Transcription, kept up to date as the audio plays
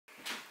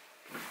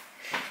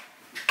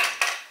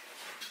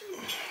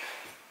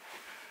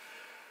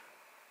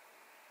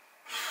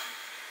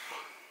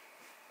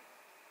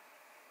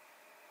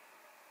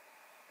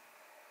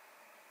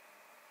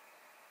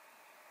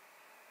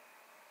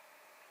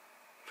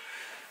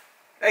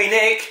Hey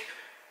Nick,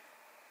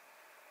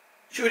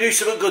 should we do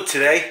something good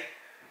today?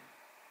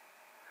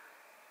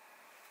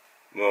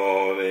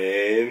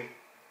 Morning.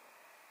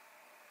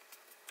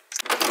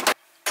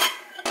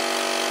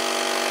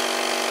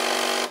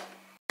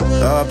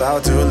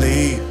 About to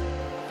leave,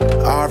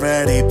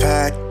 already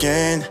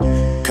packing.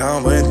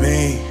 Come with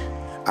me,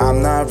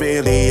 I'm not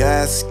really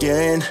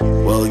asking.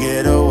 We'll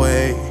get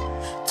away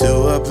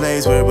to a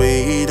place where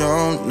we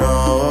don't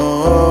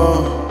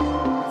know.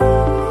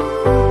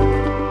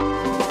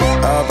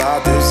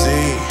 About to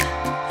see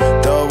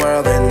the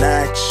world in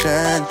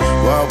action,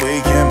 what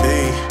we can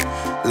be,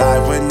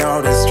 life with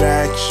no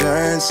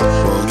distractions.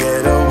 We'll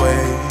get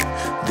away,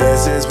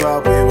 this is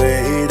what we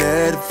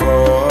waited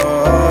for.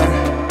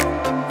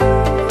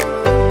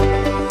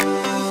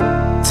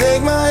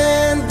 Take my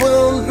hand,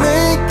 we'll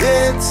make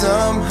it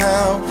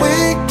somehow.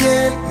 We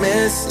can't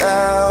miss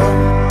out.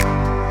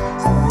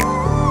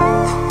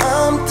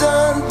 I'm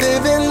done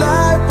living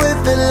life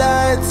with the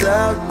lights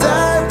out.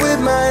 Die with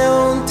my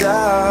own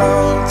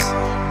doubts.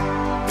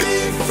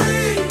 Be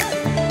free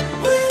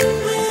with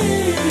me.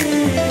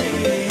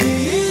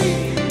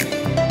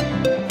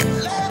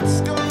 Let's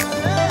go,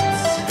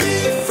 let's be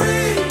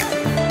free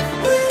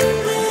with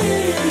me.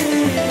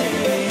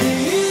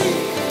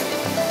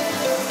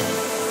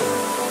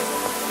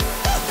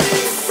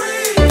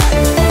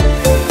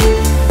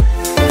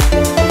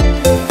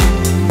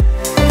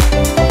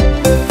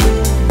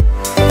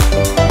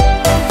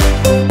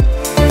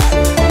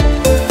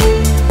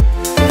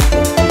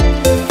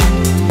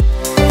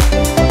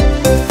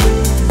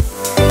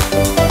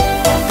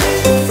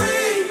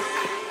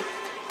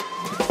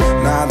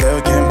 Now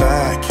looking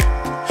back,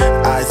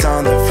 eyes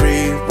on the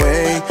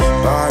freeway,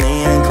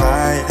 Bonnie and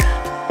Clyde,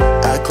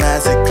 a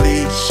classic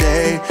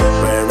cliche.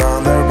 We're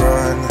on the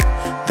run,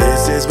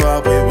 this is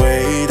what we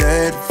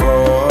waited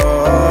for.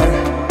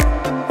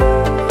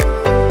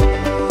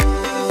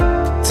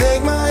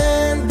 Take my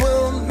hand,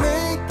 we'll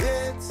make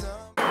it so.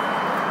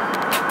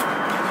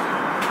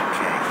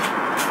 Okay,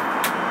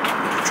 I'm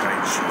going to try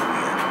and show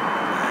you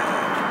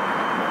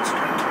what's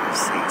around my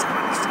seats. I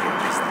managed to get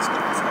business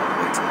class all the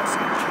way to Los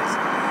Angeles,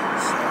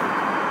 so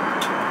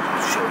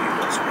I'll show you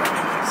what's around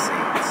my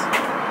seats.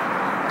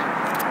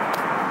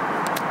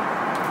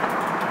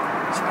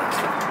 So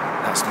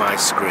that's my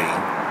screen.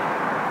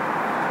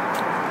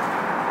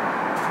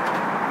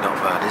 Not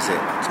bad, is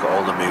it? It's got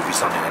all the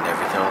movies on it and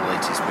everything, all the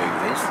latest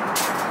movies.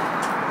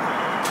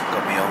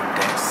 Got my own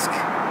desk.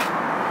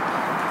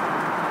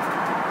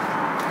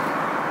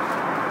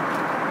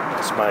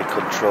 That's my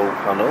control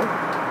panel.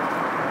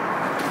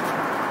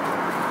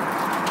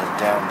 And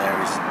down there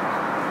is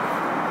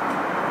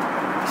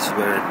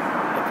where I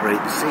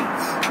operate the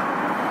seats.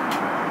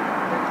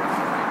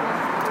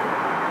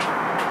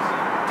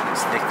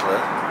 That's Nicola.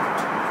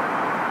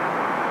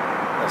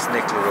 That's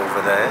Nicola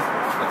over there.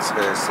 That's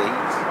her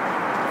seat.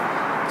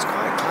 It's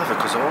quite clever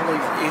because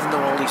even though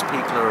all these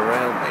people are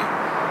around me,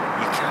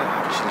 you can't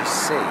actually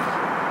see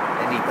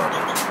anybody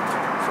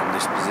from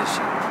this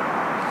position.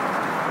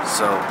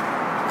 So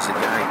there's a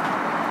guy,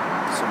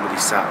 somebody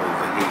sat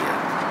over here.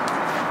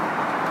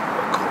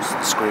 Of course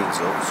the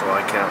screen's up so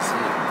I can't see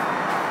him.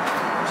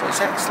 So it's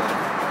excellent.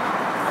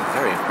 I'm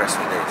very impressed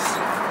with this.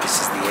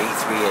 This is the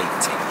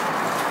A380.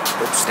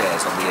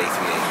 Upstairs on the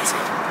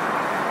A380.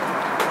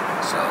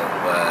 So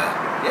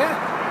yeah,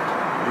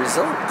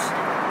 results.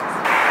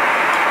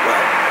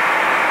 Well,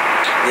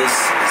 this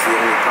is the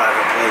only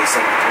private place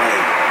on the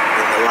plane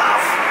in the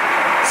lav.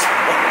 So,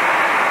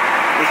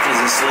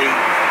 Nicola's asleep.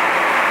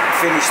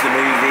 Finished the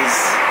movies.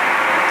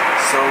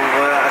 So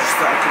I just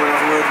thought I'd come and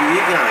have a word with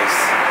you guys.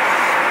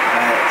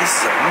 This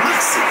is a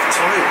massive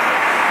toilet.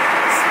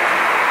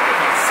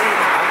 See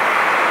that?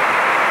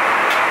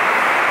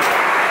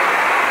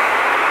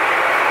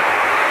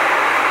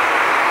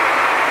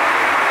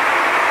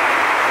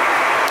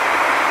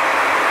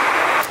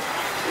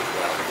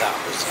 Well, that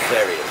was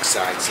very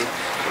exciting.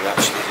 We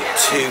actually did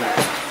 2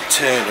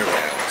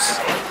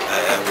 turnarounds,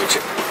 which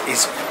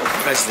is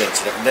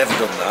unprecedented. I've never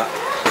done that.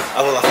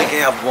 Oh, well, I think I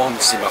have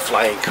once in my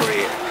flying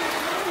career.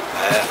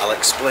 I'll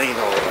explain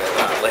all of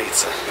that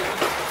later.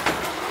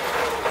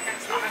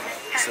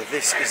 So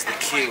this is the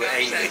queue at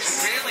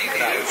Avis.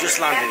 Now, we've just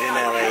landed in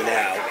LA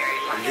now,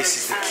 and this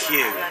is the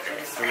queue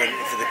for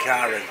the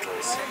car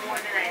rentals.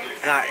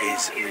 That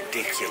is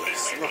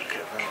ridiculous. Look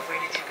at that.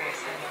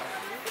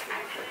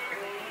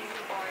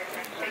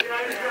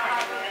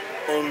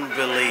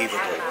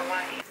 Unbelievable.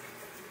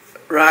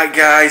 Right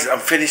guys, I'm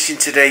finishing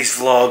today's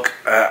vlog.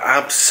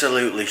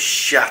 Absolutely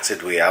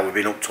shattered we are. We've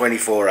been up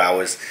 24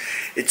 hours.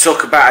 It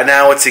took about an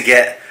hour to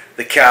get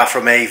the car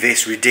from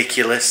Avis.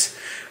 Ridiculous.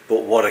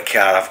 But what a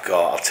car I've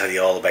got. I'll tell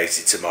you all about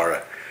it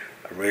tomorrow.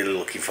 I'm really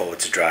looking forward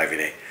to driving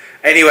it.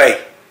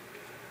 Anyway,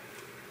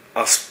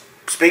 I'll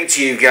speak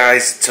to you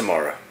guys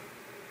tomorrow.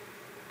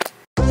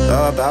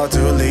 About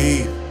to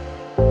leave,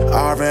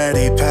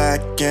 already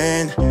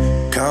packing.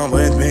 Come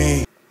with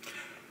me.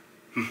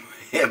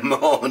 Yeah,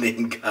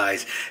 morning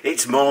guys.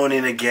 It's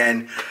morning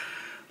again.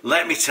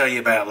 Let me tell you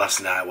about last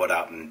night what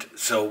happened.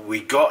 So we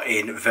got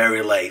in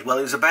very late. Well,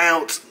 it was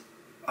about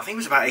I think it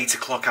was about 8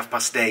 o'clock,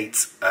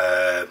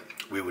 8:30,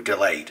 we were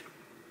delayed.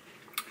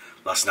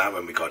 Last night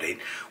when we got in,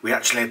 we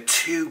actually had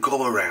 2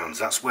 go-arounds.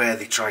 That's where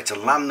they tried to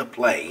land the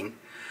plane,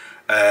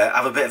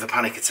 have a bit of a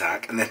panic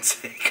attack, and then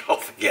take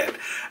off again.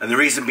 And the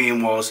reason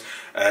being was,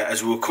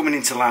 as we were coming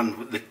into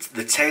land, the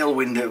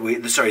tailwind that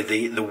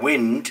the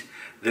wind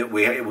that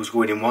it was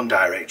going in one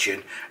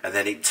direction, and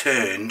then it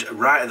turned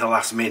right at the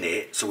last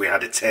minute, so we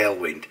had a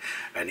tailwind,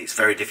 and it's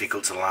very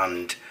difficult to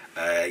land.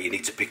 You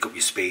need to pick up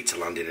your speed to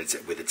land in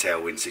with a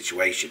tailwind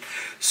situation.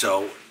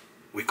 So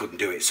we couldn't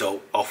do it,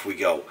 so off we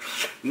go.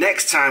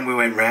 Next time we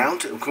went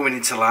round, coming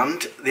into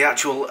land, the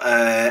actual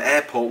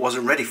airport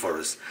wasn't ready for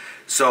us.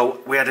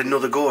 So we had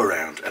another go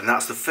around, and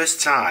that's the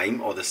first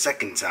time, or the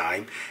second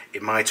time,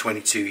 in my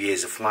 22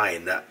 years of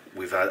flying that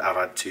I've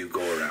had 2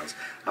 go arounds.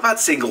 I've had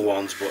single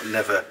ones, but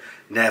never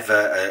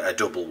a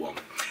double one.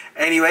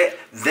 Anyway,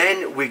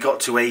 then we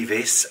got to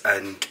Avis,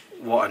 and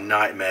what a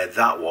nightmare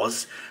that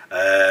was.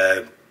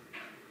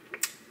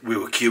 We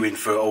were queuing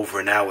for over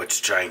an hour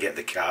to try and get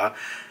the car.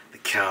 The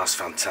car's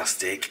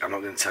fantastic. I'm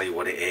not going to tell you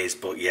what it is,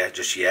 but yeah,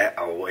 just yet.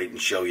 I'll wait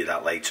and show you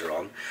that later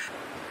on.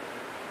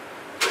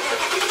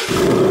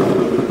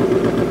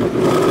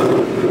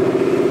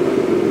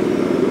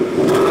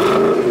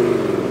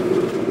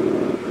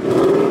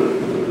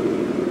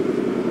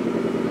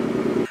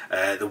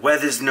 The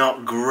weather's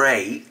not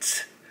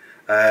great,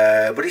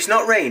 but it's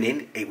not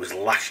raining. It was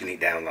lashing it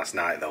down last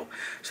night though,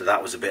 so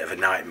that was a bit of a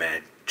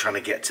nightmare. Trying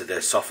to get to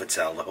the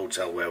Sofitel, the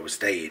hotel where we're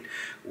staying,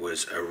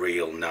 was a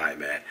real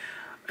nightmare.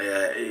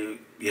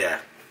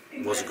 Yeah,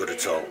 it wasn't good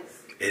at all.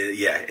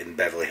 Yeah, in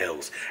Beverly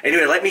Hills.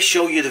 Anyway, let me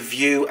show you the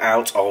view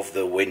out of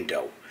the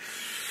window.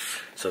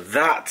 So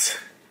that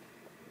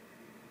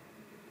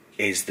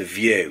is the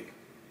view.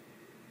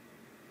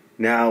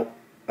 Now,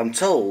 I'm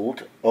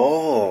told,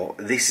 oh,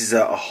 this is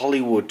a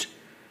Hollywood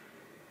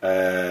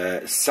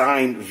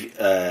sign.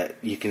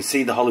 You can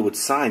see the Hollywood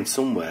sign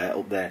somewhere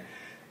up there.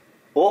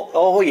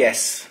 Oh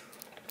yes.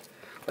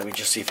 Let me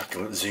just see if I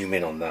can zoom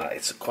in on that.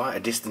 It's quite a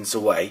distance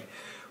away,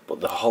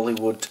 but the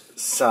Hollywood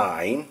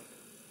sign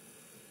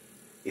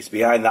is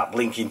behind that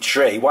blinking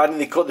tree. Why didn't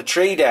they cut the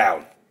tree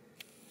down?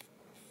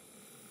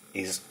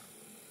 He's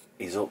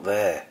up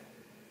there.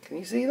 Can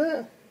you see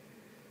that?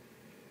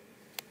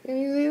 Can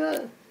you see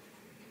that? I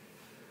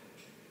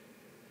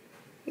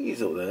think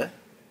he's up there.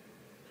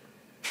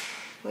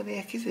 Where the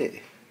heck is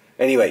it?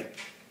 Anyway,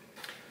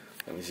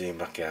 let me zoom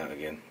back out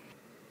again.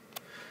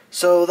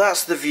 So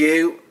that's the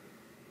view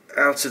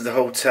out of the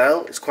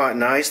hotel. It's quite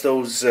nice.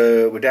 Those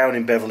we're down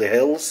in Beverly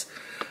Hills.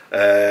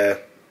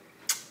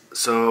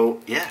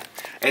 So yeah.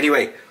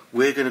 Anyway,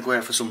 we're going to go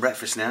out for some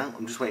breakfast now.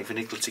 I'm just waiting for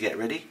Nicola to get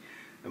ready,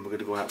 and we're going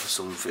to go out for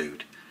some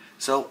food.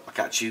 So I'll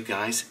catch you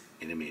guys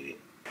in a minute.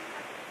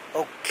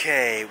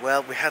 Okay,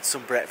 well, we had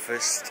some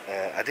breakfast.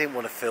 I didn't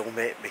want to film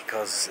it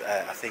because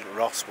I think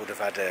Ross would have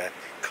had a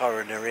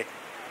coronary.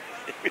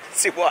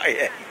 See what I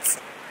ate.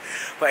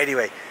 But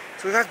anyway,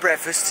 so we've had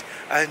breakfast,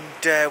 and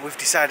we've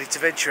decided to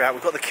venture out.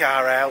 We've got the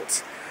car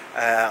out.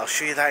 I'll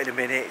show you that in a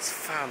minute. It's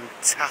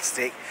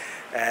fantastic.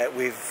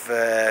 We've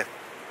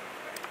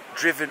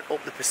driven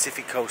up the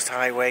Pacific Coast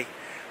Highway,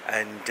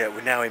 and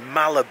we're now in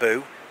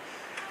Malibu.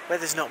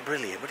 Weather's not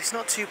brilliant, but it's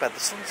not too bad.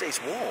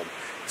 It's warm.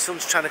 The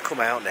sun's trying to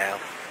come out now.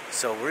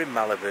 So we're in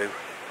Malibu,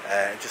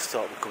 just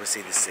thought we'd come and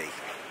see the sea.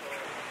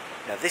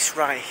 Now this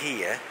right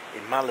here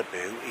in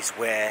Malibu is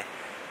where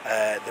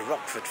the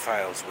Rockford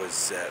Files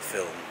was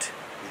filmed,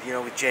 you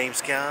know, with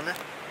James Garner.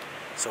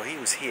 So he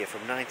was here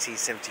from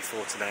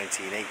 1974 to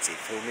 1980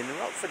 filming the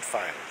Rockford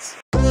Files.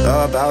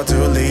 About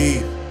to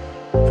leave,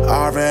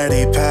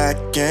 already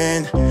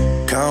packing,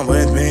 come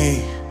with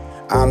me,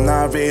 I'm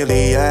not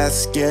really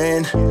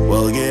asking,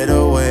 we'll get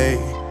away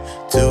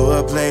to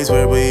a place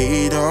where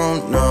we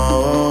don't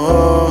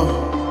know.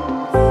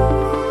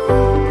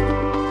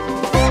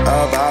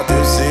 About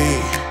to see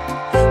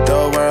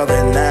the world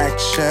in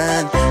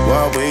action,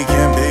 what we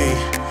can be,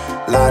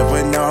 life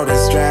with no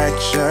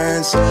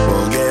distractions,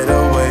 we'll get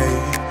away,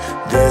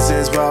 this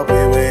is what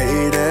we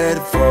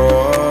waited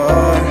for.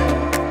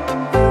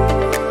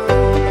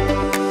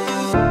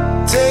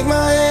 Take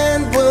my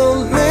hand,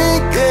 we'll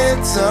make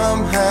it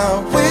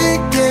somehow, we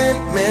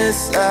can't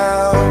miss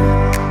out.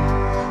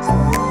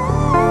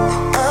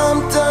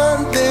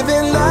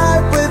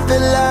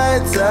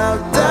 I'll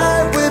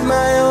die with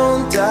my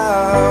own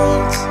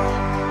doubts.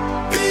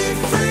 Be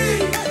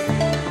free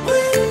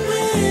with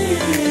me.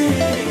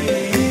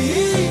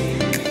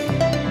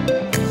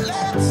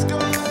 Let's go,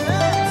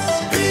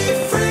 let's be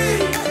free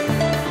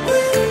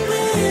with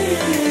me.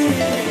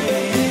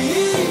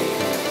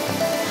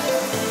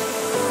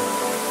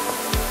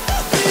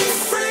 Be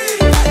free.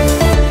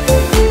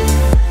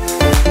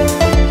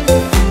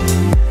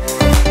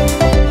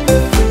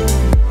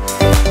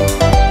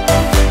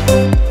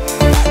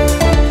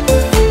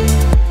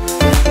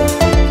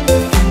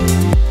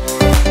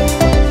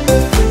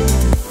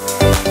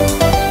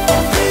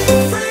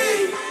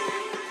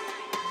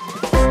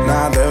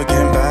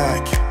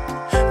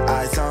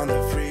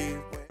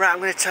 Right, I'm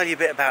going to tell you a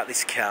bit about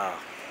this car.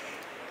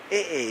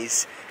 It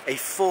is a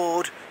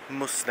Ford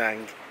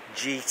Mustang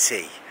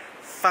GT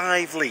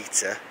 5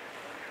 litre.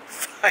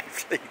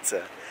 5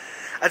 litre.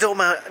 I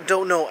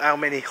don't know how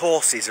many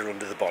horses are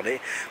under the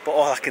bonnet, but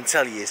all I can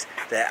tell you is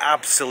they're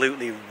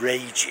absolutely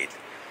raging.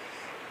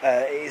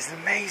 It is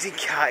an amazing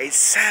car. It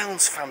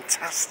sounds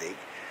fantastic.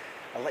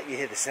 I'll let you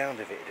hear the sound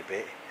of it in a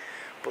bit.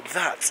 But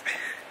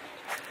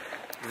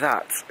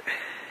that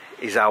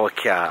is our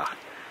car.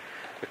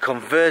 A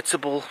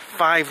convertible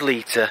 5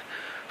 litre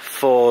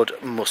Ford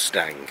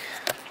Mustang.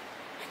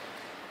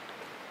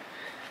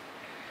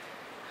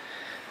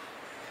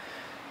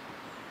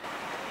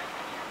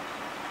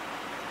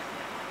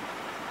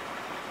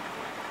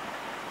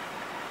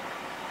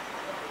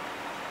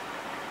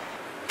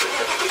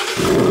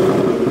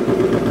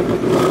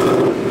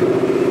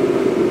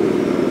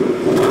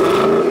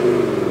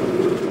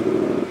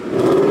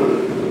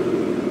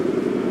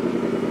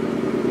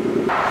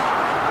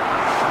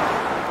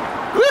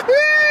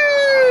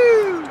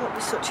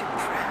 Such a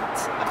prat.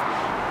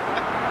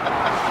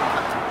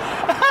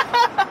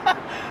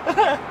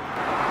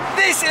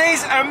 This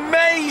is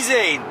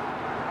amazing!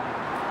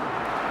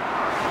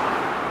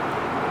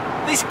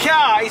 This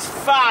car is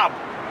fab!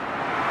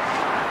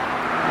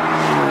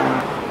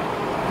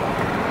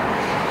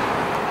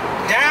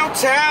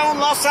 Downtown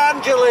Los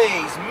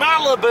Angeles,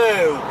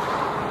 Malibu,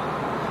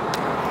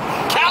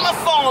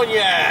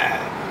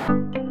 California!